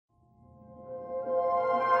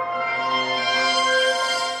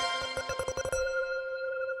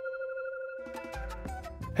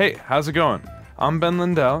Hey, how's it going? I'm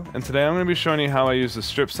Lindell, and today I'm going to be showing you how I use the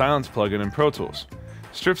Strip Silence plugin in Pro Tools.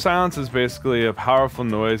 Strip Silence is basically a powerful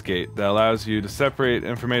noise gate that allows you to separate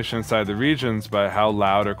information inside the regions by how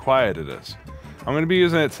loud or quiet it is. I'm going to be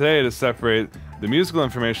using it today to separate the musical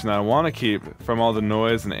information that I want to keep from all the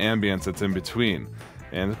noise and ambience that's in between.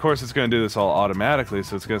 And of course it's going to do this all automatically,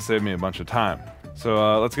 so it's going to save me a bunch of time.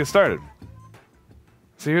 So let's get started.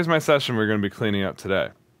 So here's my session we're going to be cleaning up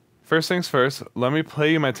today. First things first, let me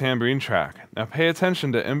play you my tambourine track. Now pay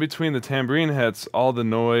attention to in between the tambourine hits, all the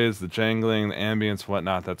noise, the jangling, the ambience,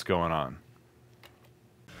 whatnot that's going on.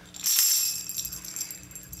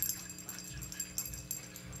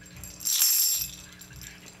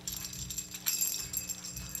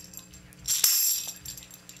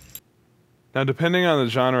 Now depending on the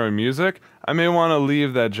genre of music, I may want to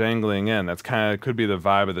leave that jangling in. That's could be the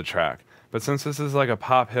vibe of the track. But since this is like a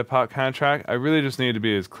pop hip-hop kind of track, I really just need to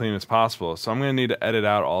be as clean as possible, so I'm going to need to edit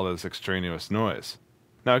out all this extraneous noise.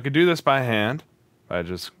 Now I could do this by hand, by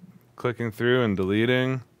just clicking through and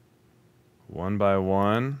deleting one by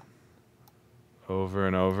one, over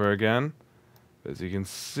and over again. As you can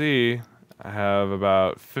see, I have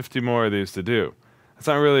about 50 more of these to do. That's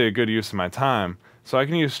not really a good use of my time, so I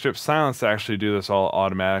can use Strip Silence to actually do this all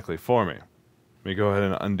automatically for me. Let me go ahead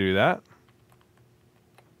and undo that.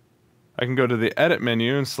 I can go to the Edit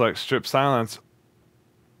menu and select Strip Silence,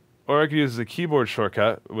 or I could use the keyboard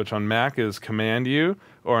shortcut, which on Mac is Command-U,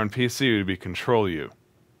 or on PC would be Control-U.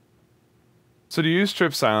 So to use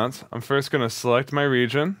Strip Silence, I'm first going to select my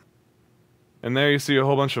region, and there you see a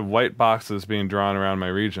whole bunch of white boxes being drawn around my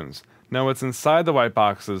regions. Now what's inside the white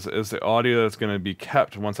boxes is the audio that's going to be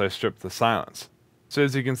kept once I strip the silence. So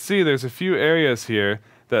as you can see, there's a few areas here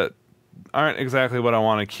that aren't exactly what I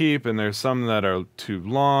want to keep, and there's some that are too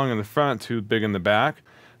long in the front, too big in the back.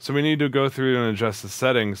 So we need to go through and adjust the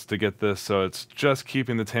settings to get this so it's just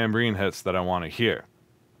keeping the tambourine hits that I want to hear.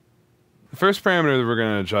 The first parameter that we're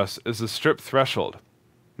going to adjust is the strip threshold.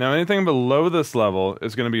 Now anything below this level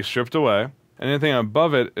is going to be stripped away, and anything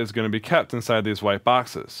above it is going to be kept inside these white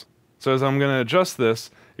boxes. So as I'm going to adjust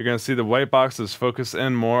this, you're going to see the white boxes focus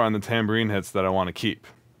in more on the tambourine hits that I want to keep.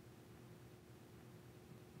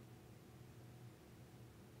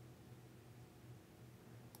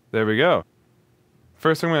 There we go.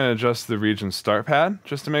 First I'm going to adjust the region start pad,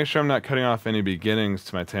 just to make sure I'm not cutting off any beginnings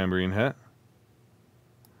to my tambourine hit.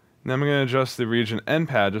 And then I'm going to adjust the region end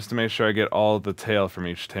pad, just to make sure I get all of the tail from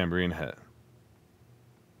each tambourine hit.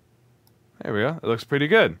 There we go, it looks pretty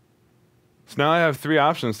good. So now I have three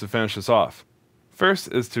options to finish this off.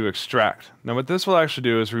 First is to extract. Now what this will actually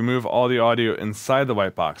do is remove all the audio inside the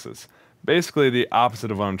white boxes. Basically the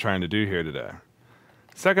opposite of what I'm trying to do here today.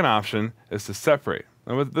 Second option is to separate.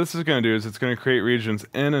 And what this is going to do is it's going to create regions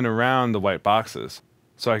in and around the white boxes,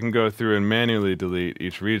 so I can go through and manually delete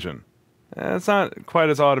each region. And it's not quite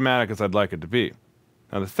as automatic as I'd like it to be.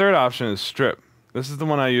 Now the third option is strip. This is the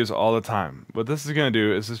one I use all the time. What this is going to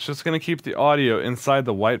do is it's just going to keep the audio inside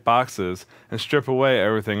the white boxes and strip away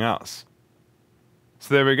everything else.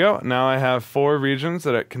 So there we go. Now I have 4 regions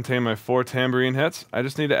that contain my 4 tambourine hits. I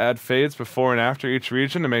just need to add fades before and after each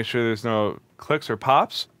region to make sure there's no clicks or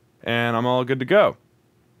pops, and I'm all good to go.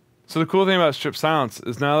 So the cool thing about Strip Silence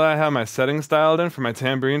is now that I have my settings dialed in for my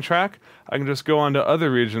tambourine track, I can just go on to other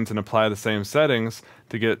regions and apply the same settings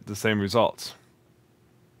to get the same results.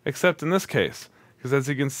 Except in this case, because as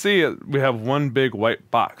you can see, we have one big white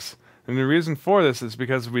box. And the reason for this is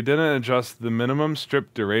because we didn't adjust the minimum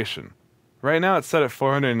strip duration. Right now it's set at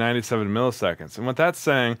 497 milliseconds, and what that's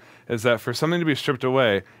saying is that for something to be stripped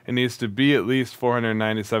away, it needs to be at least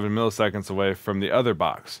 497 milliseconds away from the other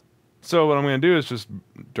box. So what I'm going to do is just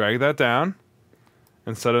drag that down,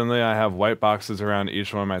 and suddenly I have white boxes around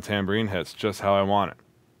each one of my tambourine hits just how I want it.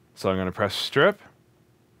 So I'm going to press strip.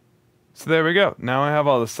 So there we go. Now I have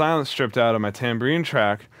all the silence stripped out of my tambourine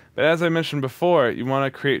track, but as I mentioned before, you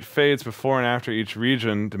want to create fades before and after each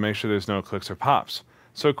region to make sure there's no clicks or pops.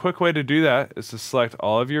 So a quick way to do that is to select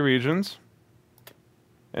all of your regions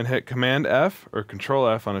and hit Command F or Control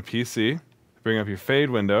F on a PC to bring up your fade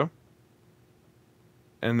window.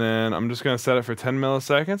 And then I'm just going to set it for 10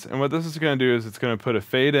 milliseconds, and what this is going to do is it's going to put a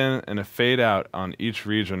fade in and a fade out on each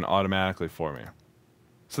region automatically for me.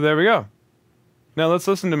 So there we go. Now let's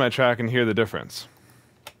listen to my track and hear the difference.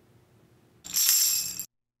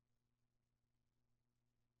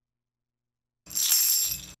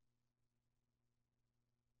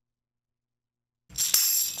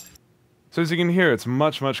 So as you can hear, it's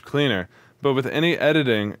much cleaner. But with any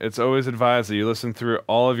editing, it's always advised that you listen through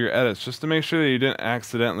all of your edits just to make sure that you didn't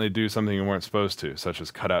accidentally do something you weren't supposed to, such as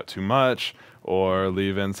cut out too much or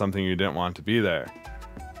leave in something you didn't want to be there.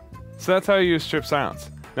 So that's how you use Strip Silence.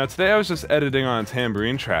 Now today I was just editing on a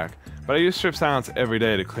tambourine track, but I use strip silence every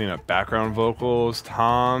day to clean up background vocals,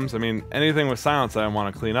 toms, anything with silence that I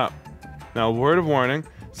want to clean up. Now, a word of warning,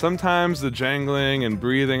 sometimes the jangling and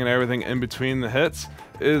breathing and everything in between the hits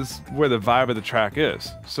is where the vibe of the track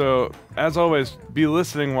is. So, as always, be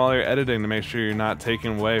listening while you're editing to make sure you're not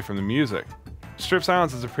taking away from the music. Strip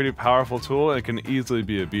silence is a pretty powerful tool and it can easily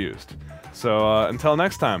be abused. So, until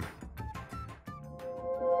next time.